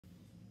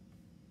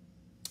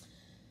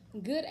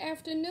Good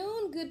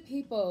afternoon, good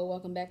people.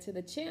 Welcome back to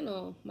the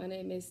channel. My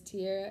name is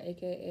Tiara,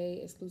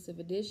 aka Exclusive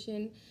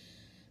Edition.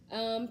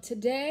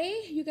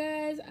 Today, you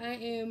guys, I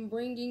am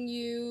bringing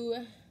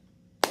you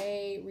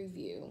a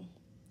review.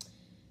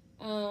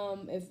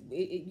 If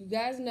you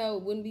guys know,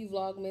 it wouldn't be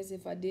Vlogmas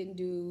if I didn't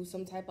do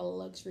some type of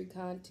luxury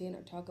content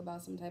or talk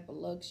about some type of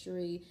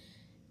luxury.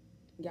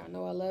 Y'all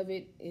know I love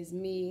it. It's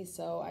me,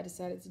 so I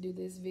decided to do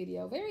this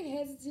video. Very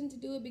hesitant to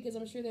do it because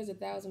I'm sure there's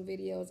 1,000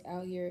 videos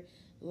out here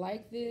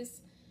like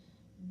this.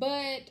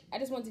 But I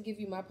just want to give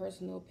you my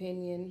personal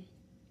opinion.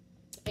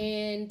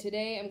 And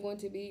today I'm going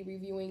to be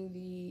reviewing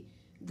the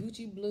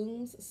Gucci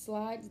Blooms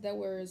slides that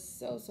were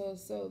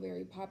so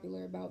very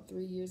popular about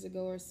 3 years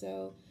ago or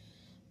so.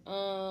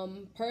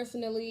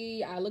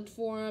 Personally, I looked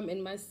for them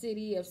in my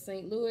city of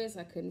St. Louis.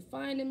 I couldn't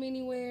find them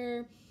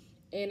anywhere.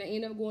 And I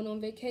ended up going on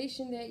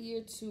vacation that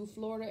year to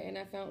Florida, and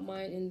I found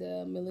mine in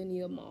the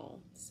Millennium Mall.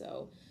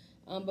 So,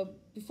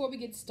 but before we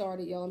get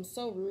started, y'all, I'm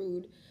so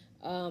rude.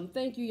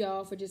 Thank you,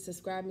 y'all, for just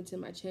subscribing to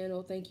my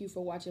channel. Thank you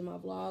for watching my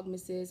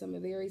Vlogmas. I'm a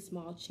very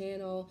small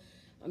channel.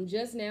 I'm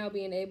just now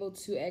being able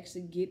to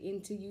actually get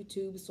into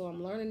YouTube, so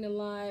I'm learning a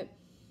lot.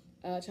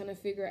 Trying to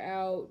figure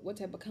out what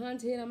type of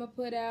content I'm gonna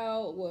put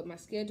out, what my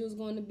schedule is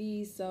going to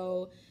be.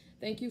 So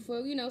thank you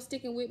for,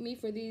 sticking with me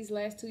for these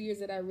last 2 years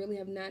that I really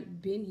have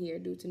not been here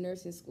due to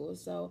nursing school.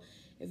 So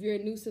if you're a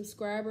new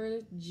subscriber,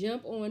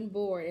 jump on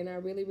board, and I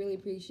really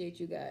appreciate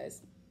you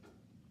guys.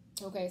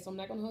 Okay, so I'm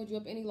not gonna hold you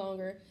up any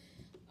longer.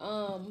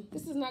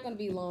 This is not gonna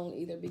be long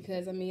either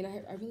because I mean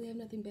I really have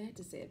nothing bad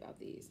to say about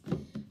these.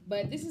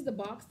 But this is the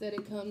box that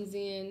it comes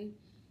in.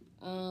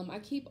 I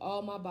keep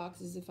all my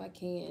boxes if I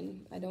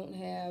can. I don't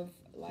have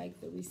like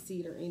the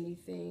receipt or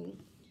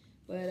anything,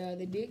 but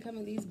they did come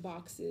in these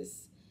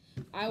boxes.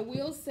 I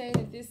will say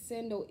that this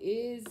sandal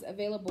is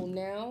available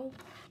now.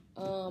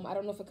 I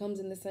don't know if it comes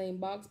in the same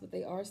box, but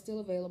they are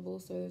still available,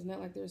 so it's not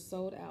like they're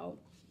sold out.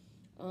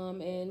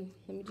 And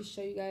let me just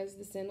show you guys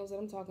the sandals that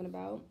I'm talking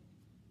about.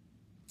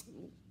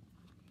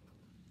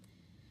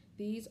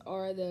 These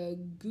are the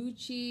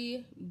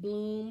Gucci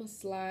Bloom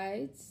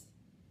slides.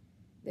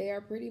 They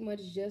are pretty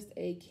much just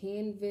a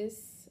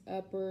canvas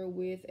upper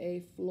with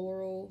a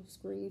floral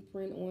screen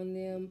print on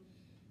them.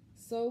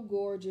 So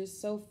gorgeous,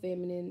 so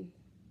feminine,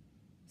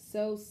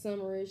 so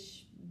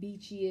summerish,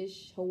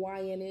 beachy-ish,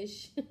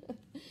 Hawaiian-ish,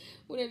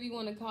 whatever you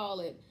want to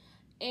call it.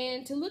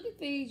 And to look at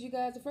these, you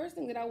guys, the first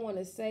thing that I want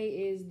to say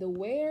is the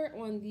wear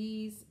on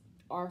these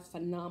are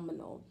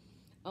phenomenal.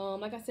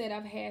 Like I said,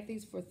 I've had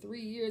these for 3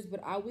 years,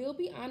 but I will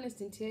be honest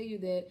and tell you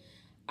that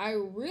I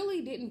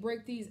really didn't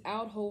break these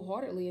out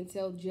wholeheartedly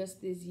until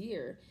just this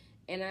year.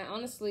 And I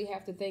honestly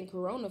have to thank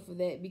Corona for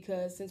that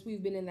because since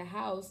we've been in the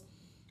house,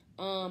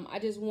 I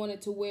just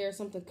wanted to wear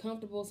something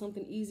comfortable,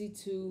 something easy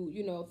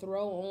to,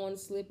 throw on,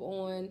 slip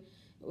on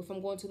if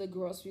I'm going to the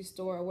grocery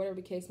store or whatever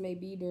the case may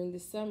be during the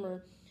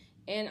summer.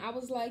 And I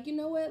was like, you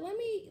know what, let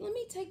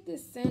me take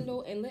this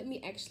sandal and let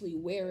me actually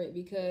wear it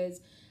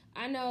because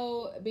I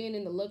know being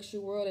in the luxury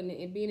world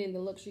and being in the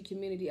luxury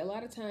community, a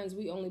lot of times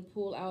we only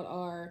pull out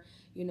our,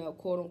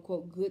 quote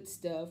unquote good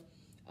stuff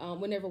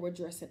whenever we're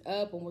dressing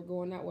up, when we're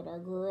going out with our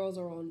girls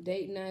or on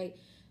date night.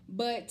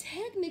 But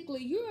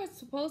technically, you are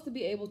supposed to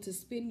be able to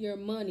spend your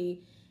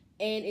money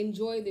and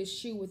enjoy this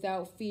shoe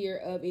without fear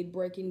of it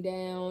breaking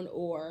down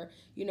or,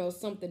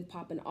 something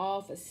popping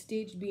off, a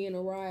stitch being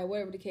awry,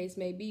 whatever the case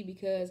may be,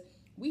 because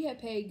we have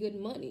paid good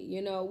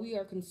money. We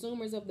are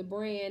consumers of the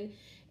brand,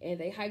 and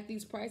they hike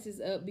these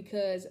prices up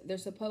because they're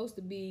supposed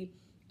to be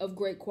of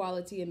great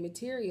quality and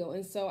material.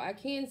 And so I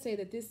can say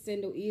that this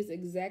sandal is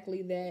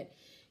exactly that.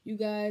 You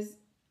guys,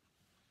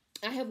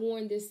 I have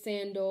worn this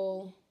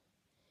sandal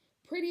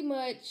pretty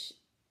much,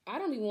 I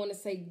don't even want to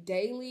say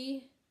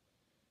daily,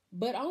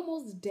 but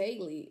almost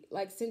daily,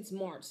 like since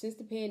March, since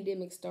the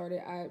pandemic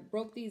started. I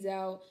broke these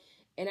out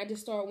and I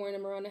just started wearing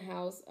them around the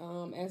house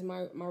as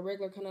my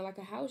regular kind of like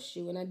a house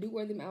shoe. And I do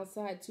wear them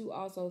outside too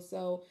also.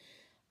 So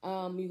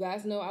you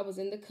guys know I was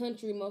in the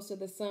country most of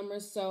the summer.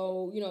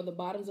 So, the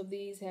bottoms of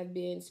these have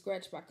been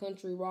scratched by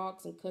country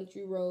rocks and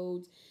country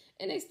roads.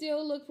 And they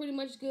still look pretty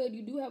much good.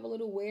 You do have a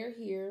little wear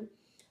here.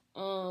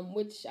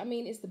 Which, I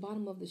mean, it's the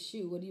bottom of the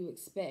shoe. What do you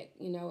expect?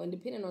 And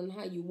depending on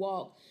how you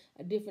walk,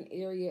 a different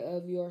area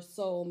of your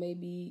sole may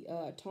be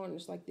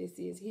tarnished like this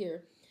is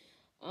here.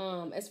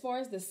 As far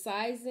as the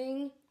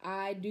sizing,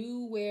 I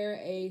do wear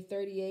a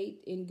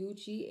 38 in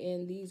Gucci,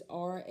 and these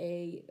are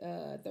a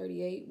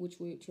 38, which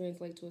would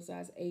translate to a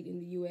size 8 in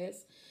the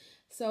U.S.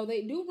 So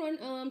they do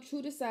run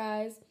true to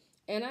size,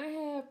 and I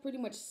have pretty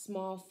much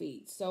small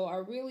feet. So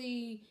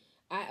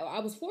I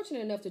was fortunate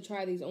enough to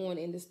try these on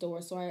in the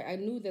store, so I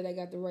knew that I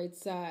got the right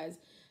size.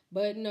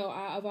 But no,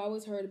 I've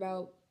always heard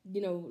about,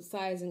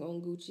 sizing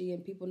on Gucci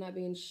and people not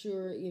being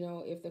sure,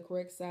 if the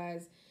correct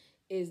size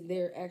is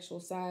their actual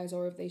size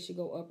or if they should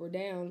go up or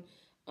down.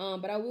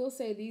 But I will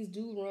say these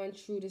do run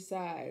true to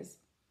size.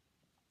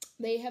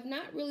 They have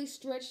not really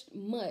stretched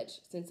much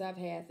since I've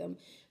had them.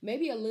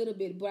 Maybe a little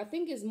bit, but I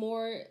think it's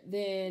more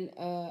than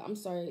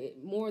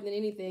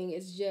anything,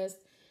 it's just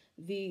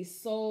the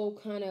sole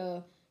kind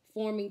of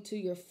forming to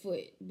your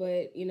foot,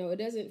 but you know, it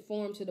doesn't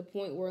form to the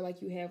point where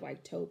like you have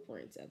like toe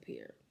prints up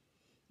here.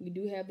 You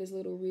do have this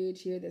little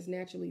ridge here that's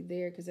naturally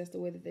there because that's the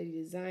way that they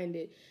designed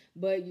it.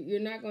 But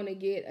you're not going to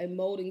get a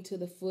molding to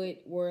the foot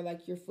where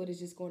like your foot is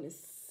just going to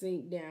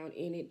sink down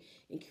in it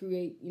and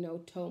create, you know,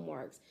 toe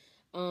marks.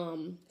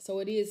 So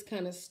it is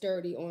kind of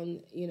sturdy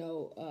on, you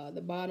know,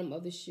 the bottom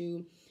of the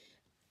shoe.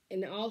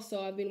 And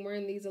also, I've been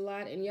wearing these a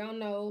lot. And y'all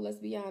know, let's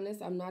be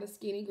honest, I'm not a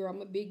skinny girl.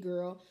 I'm a big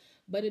girl.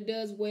 But it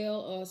does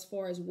well as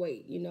far as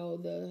weight. You know,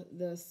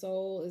 the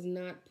sole is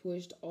not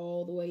pushed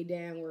all the way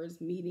down where it's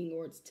meeting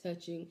or it's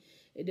touching.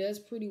 It does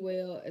pretty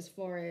well as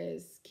far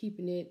as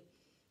keeping it,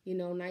 you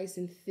know, nice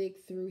and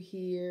thick through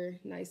here,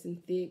 nice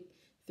and thick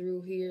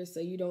through here, so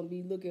you don't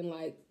be looking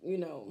like, you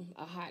know,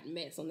 a hot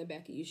mess on the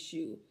back of your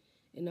shoe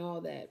and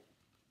all that.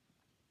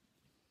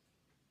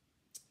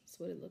 That's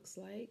what it looks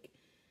like.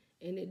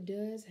 And it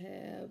does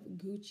have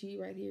Gucci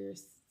right here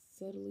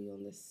subtly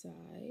on the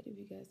side, if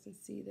you guys can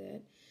see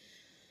that.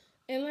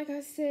 And like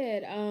I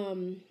said,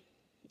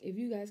 if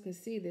you guys can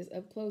see this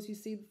up close, you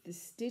see the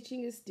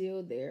stitching is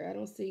still there. I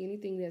don't see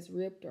anything that's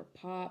ripped or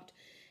popped.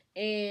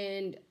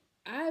 And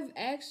I've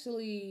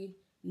actually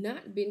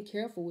not been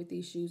careful with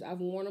these shoes. I've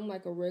worn them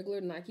like a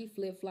regular Nike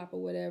flip-flop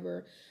or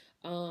whatever.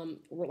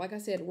 Like I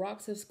said,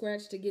 rocks have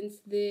scratched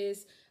against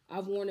this.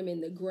 I've worn them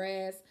in the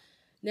grass.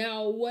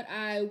 Now, what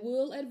I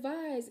will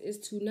advise is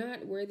to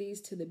not wear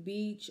these to the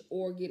beach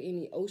or get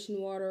any ocean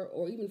water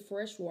or even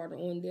fresh water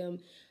on them.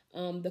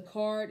 The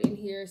card in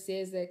here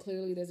says that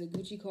clearly there's a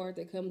Gucci card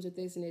that comes with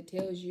this, and it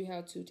tells you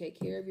how to take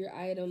care of your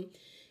item.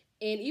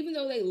 And even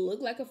though they look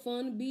like a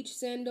fun beach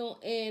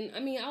sandal, and I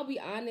mean, I'll be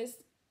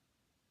honest,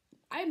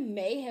 I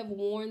may have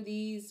worn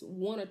these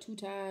 1 or 2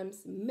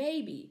 times,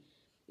 maybe.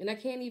 And I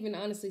can't even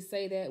honestly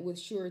say that with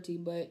surety,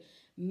 but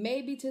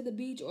maybe to the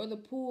beach or the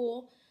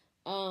pool.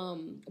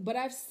 But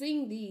I've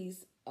seen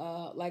these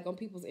like on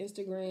people's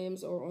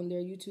Instagrams or on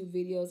their YouTube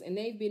videos, and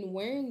they've been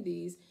wearing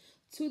these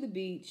to the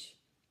beach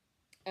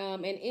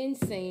and in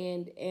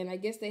sand, and I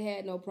guess they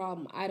had no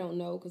problem. I don't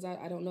know because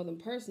I don't know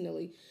them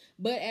personally.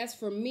 But as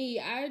for me,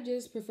 I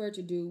just prefer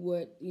to do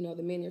what, you know,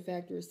 the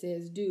manufacturer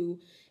says do.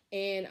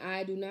 And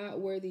I do not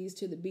wear these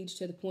to the beach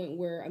to the point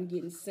where I'm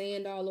getting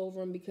sand all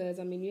over them, because,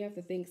 I mean, you have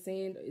to think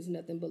sand is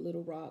nothing but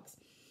little rocks.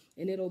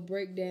 And it'll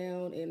break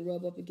down and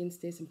rub up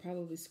against this and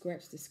probably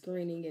scratch the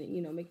screening and,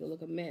 you know, make it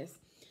look a mess.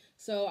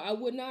 So I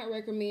would not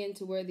recommend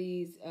to wear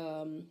these,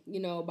 you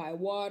know, by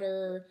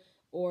water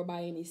or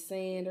by any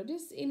sand or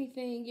just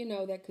anything, you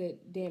know, that could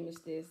damage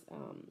this.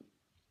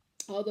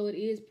 Although it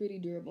is pretty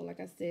durable. Like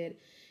I said,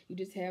 you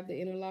just have the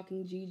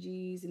interlocking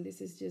GGs, and this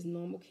is just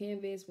normal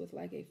canvas with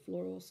like a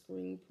floral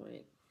screen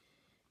print.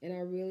 And I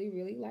really,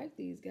 really like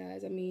these,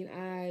 guys. I mean,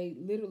 I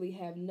literally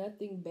have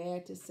nothing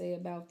bad to say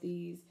about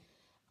these.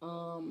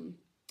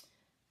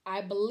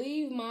 I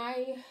believe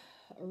my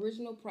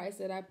original price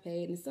that I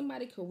paid, and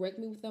somebody correct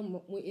me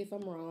if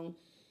I'm wrong,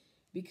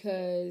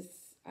 because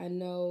I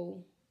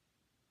know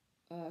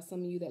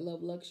some of you that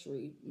love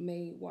luxury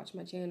may watch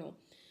my channel.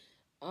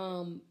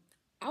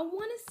 I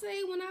want to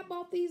say when I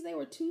bought these, they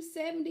were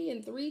 $270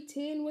 and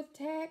 $310 with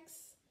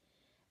tax,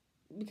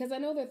 because I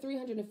know they're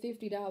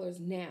 $350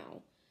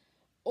 now.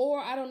 Or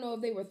I don't know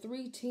if they were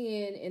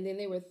 $310 and then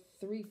they were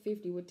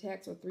 $350 with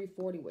tax or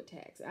 $340 with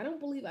tax. I don't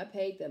believe I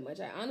paid that much.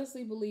 I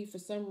honestly believe for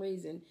some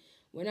reason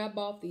when I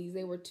bought these,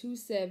 they were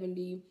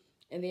 $270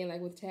 and then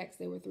like with tax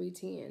they were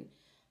 $310.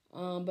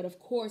 But of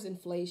course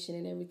inflation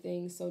and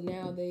everything, so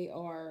now they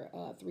are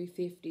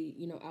 $350,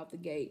 you know, out the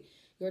gate.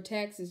 Your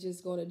tax is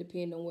just going to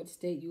depend on what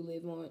state you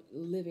live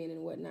in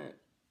and whatnot.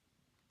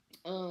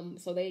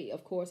 So they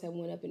of course have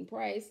went up in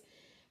price.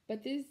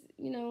 But this,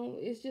 you know,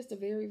 it's just a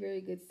very, very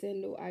good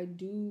sandal. I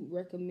do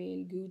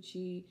recommend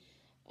Gucci.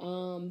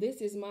 This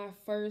is my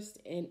first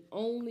and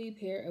only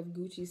pair of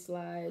Gucci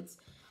slides.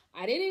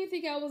 I didn't even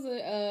think I was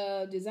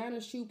a designer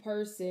shoe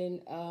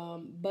person,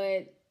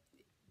 but,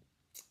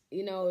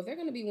 you know, if they're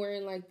going to be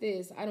wearing like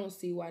this, I don't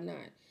see why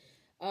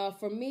not.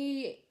 For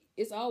me,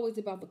 it's always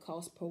about the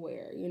cost per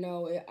wear. You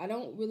know, I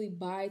don't really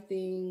buy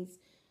things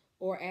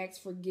or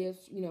ask for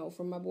gifts, you know,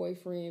 from my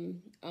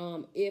boyfriend,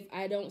 if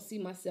I don't see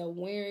myself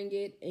wearing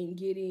it and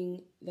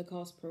getting the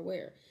cost per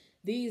wear.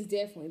 These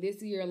definitely,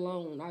 this year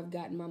alone, I've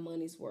gotten my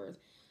money's worth.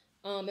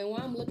 And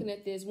while I'm looking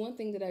at this, one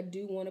thing that I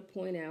do want to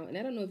point out, and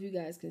I don't know if you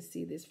guys can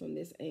see this from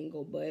this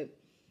angle, but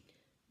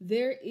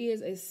there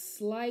is a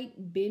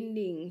slight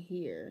bending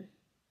here,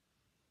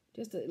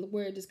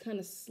 where it just kind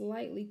of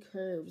slightly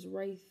curves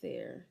right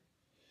there.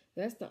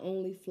 That's the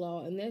only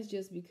flaw, and that's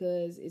just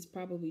because it's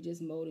probably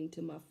just molding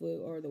to my foot,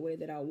 or the way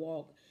that I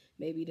walk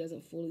maybe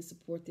doesn't fully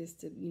support this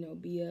to, you know,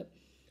 be up.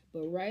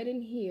 But right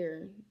in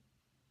here,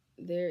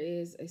 there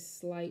is a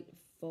slight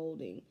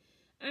folding.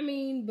 I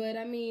mean,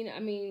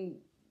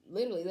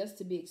 literally, that's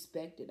to be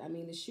expected. I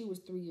mean, the shoe was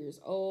 3 years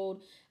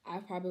old.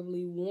 I've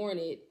probably worn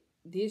it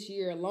this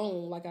year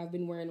alone, like I've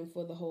been wearing them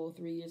for the whole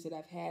 3 years that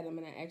I've had them,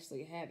 and I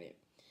actually haven't.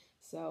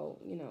 So,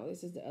 you know,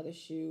 this is the other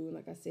shoe, and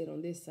like I said,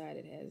 on this side,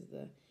 it has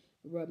the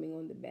rubbing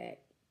on the back.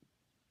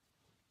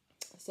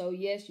 So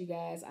yes, you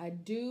guys, I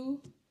do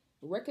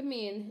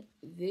recommend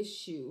this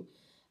shoe.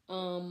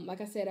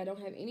 Like I said, I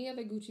don't have any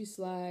other Gucci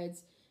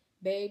slides.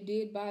 Babe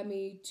did buy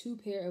me 2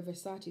 pair of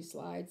Versace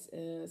slides,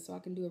 so I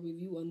can do a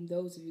review on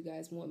those if you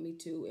guys want me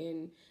to,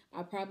 and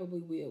I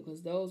probably will,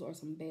 because those are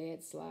some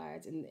bad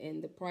slides,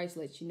 and the price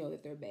lets you know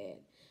that they're bad.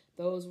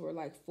 Those were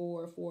like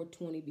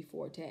 $420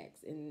 before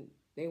tax, and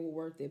they were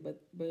worth it.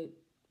 But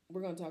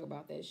we're gonna talk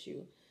about that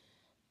shoe.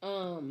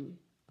 Um,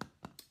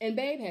 and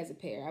Babe has a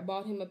pair. I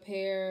bought him a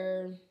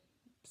pair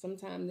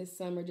sometime this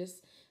summer,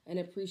 just an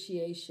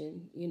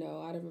appreciation,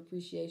 out of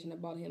appreciation. I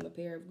bought him a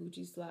pair of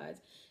Gucci slides,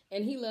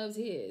 and he loves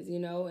his,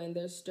 and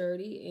they're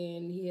sturdy,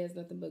 and he has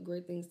nothing but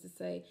great things to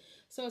say.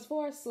 So as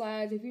far as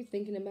slides, if you're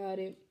thinking about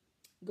it,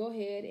 go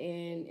ahead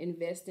and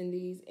invest in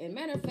these. And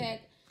matter of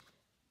fact,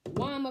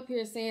 why I'm up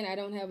here saying I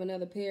don't have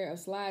another pair of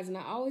slides, and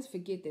I always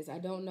forget this. I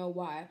don't know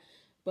why,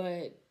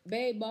 but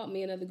Babe bought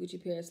me another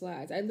Gucci pair of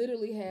slides. I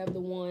literally have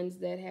the ones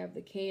that have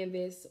the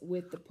canvas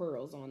with the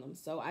pearls on them.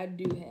 So I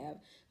do have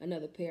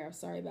another pair. I'm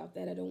sorry about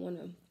that. I don't want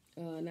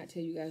to not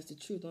tell you guys the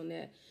truth on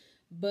that.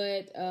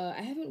 But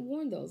I haven't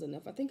worn those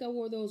enough. I think I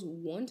wore those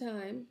one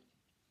time.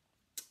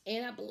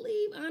 And I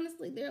believe,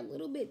 honestly, they're a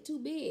little bit too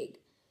big.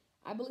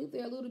 I believe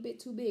they're a little bit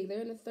too big.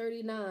 They're in the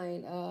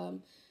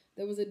 39.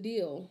 There was a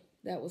deal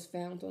that was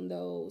found on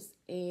those.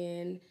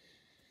 And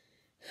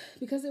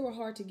because they were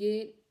hard to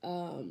get,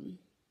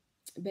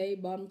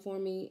 Babe bought them for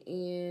me,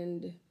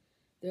 and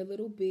they're a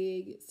little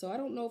big. So I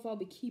don't know if I'll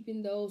be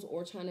keeping those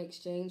or trying to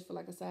exchange for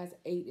like a size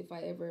 8 if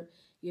I ever,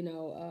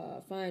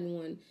 find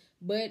one.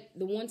 But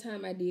the one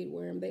time I did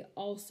wear them, they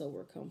also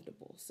were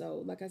comfortable.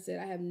 So like I said,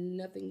 I have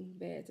nothing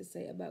bad to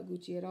say about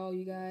Gucci at all,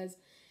 you guys.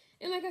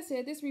 And like I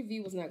said, this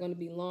review was not going to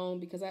be long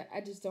because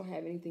I just don't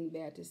have anything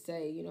bad to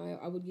say.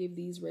 I would give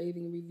these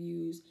raving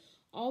reviews.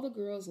 All the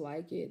girls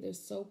like it. They're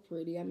so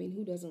pretty. I mean,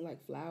 who doesn't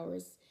like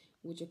flowers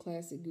with your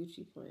classic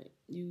Gucci print?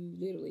 You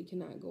literally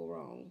cannot go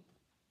wrong.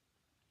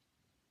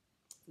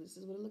 This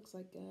is what it looks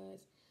like,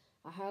 guys.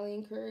 I highly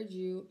encourage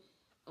you.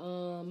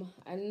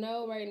 I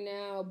know right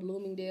now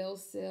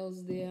Bloomingdale's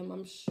sells them.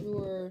 I'm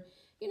sure,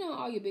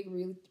 all your big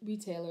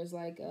retailers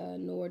like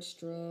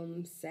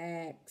Nordstrom,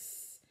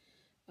 Saks,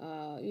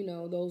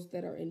 those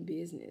that are in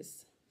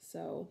business.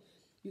 So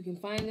you can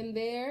find them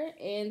there.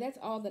 And that's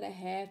all that I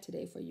have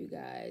today for you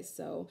guys.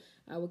 So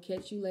I will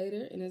catch you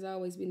later. And as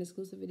always, be an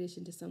exclusive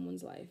addition to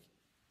someone's life.